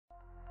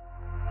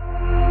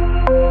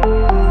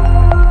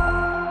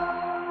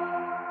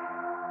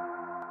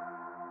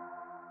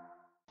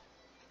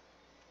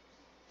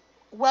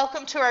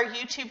Welcome to our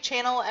YouTube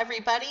channel,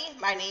 everybody.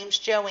 My name's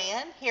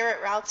Joanne here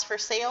at Routes for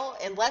Sale,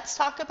 and let's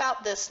talk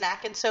about the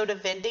snack and soda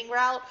vending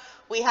route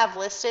we have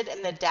listed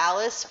in the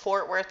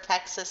Dallas-Fort Worth,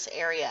 Texas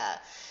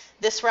area.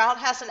 This route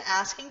has an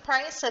asking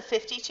price of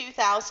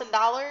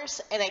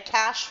 $52,000 and a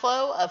cash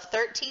flow of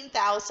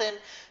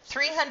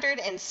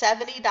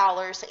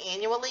 $13,370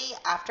 annually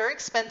after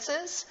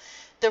expenses.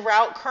 The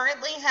route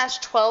currently has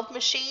 12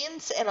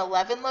 machines in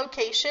 11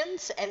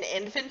 locations, and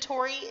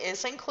inventory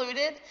is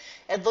included.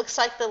 It looks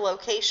like the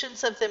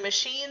locations of the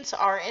machines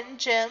are in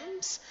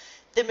gyms.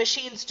 The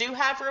machines do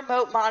have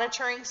remote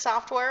monitoring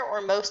software, or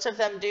most of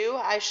them do,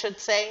 I should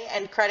say,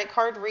 and credit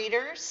card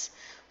readers.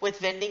 With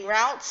vending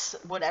routes,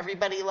 what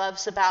everybody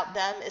loves about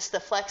them is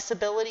the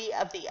flexibility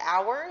of the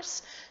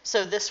hours.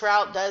 So this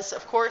route does,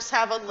 of course,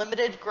 have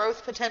unlimited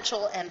growth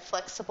potential and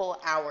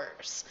flexible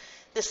hours.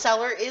 The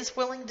seller is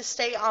willing to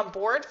stay on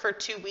board for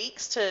 2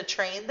 weeks to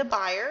train the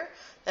buyer.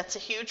 That's a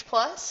huge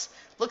plus.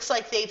 Looks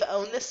like they've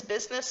owned this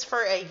business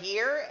for a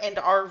year and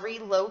are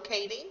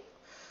relocating.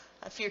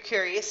 If you're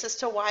curious as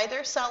to why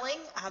they're selling,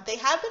 they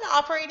have been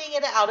operating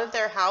it out of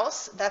their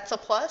house. That's a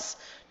plus.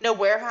 No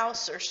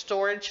warehouse or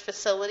storage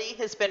facility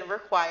has been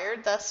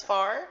required thus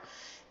far.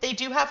 They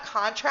do have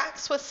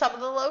contracts with some of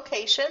the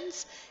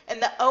locations,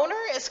 and the owner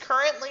is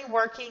currently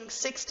working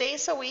 6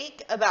 days a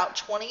week, about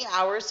 20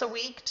 hours a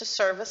week to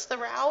service the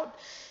route.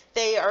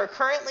 They are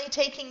currently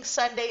taking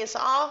Sundays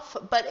off,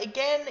 but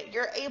again,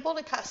 you're able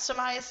to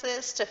customize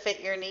this to fit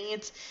your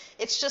needs.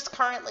 It's just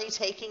currently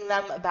taking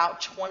them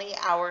about 20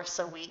 hours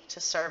a week to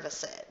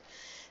service it.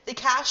 The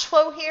cash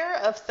flow here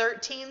of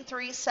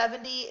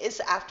 $13,370 is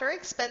after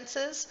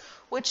expenses,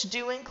 which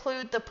do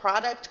include the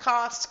product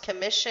cost,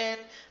 commission,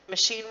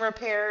 machine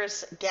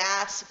repairs,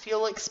 gas,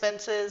 fuel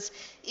expenses,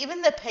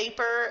 even the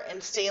paper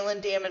and stale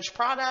and damaged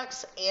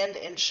products, and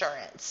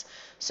insurance.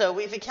 So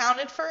we've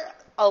accounted for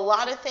a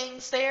lot of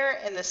things there,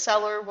 and the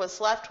seller was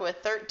left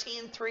with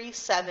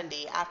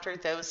 $13,370 after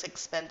those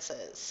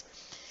expenses.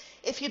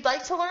 If you'd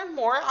like to learn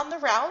more on the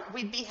route,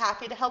 we'd be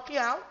happy to help you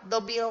out.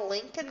 There'll be a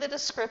link in the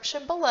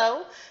description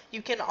below.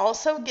 You can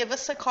also give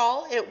us a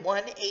call at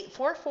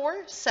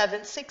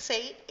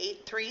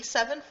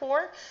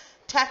 1-844-768-8374.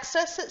 Text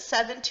us at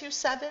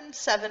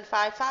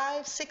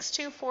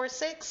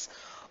 727-755-6246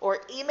 or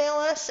email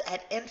us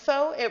at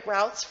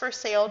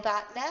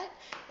info@routesforsale.net.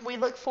 We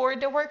look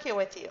forward to working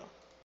with you.